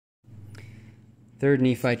3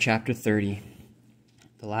 Nephi chapter 30.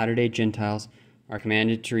 The latter-day Gentiles are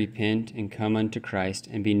commanded to repent and come unto Christ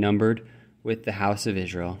and be numbered with the house of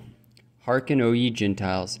Israel. Hearken, O ye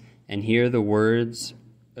Gentiles, and hear the words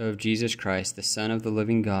of Jesus Christ, the Son of the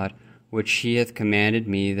living God, which he hath commanded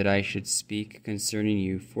me that I should speak concerning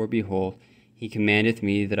you. For behold, he commandeth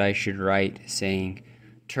me that I should write, saying,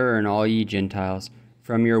 Turn, all ye Gentiles,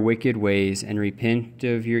 from your wicked ways, and repent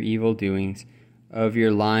of your evil doings, of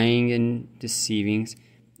your lying and deceivings,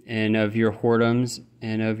 and of your whoredoms,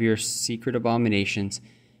 and of your secret abominations,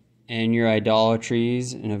 and your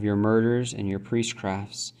idolatries, and of your murders, and your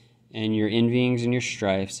priestcrafts, and your envyings, and your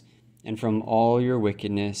strifes, and from all your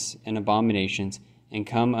wickedness and abominations, and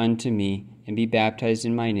come unto me, and be baptized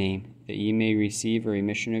in my name, that ye may receive a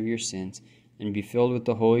remission of your sins, and be filled with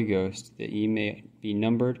the Holy Ghost, that ye may be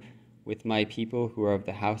numbered with my people who are of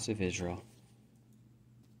the house of Israel.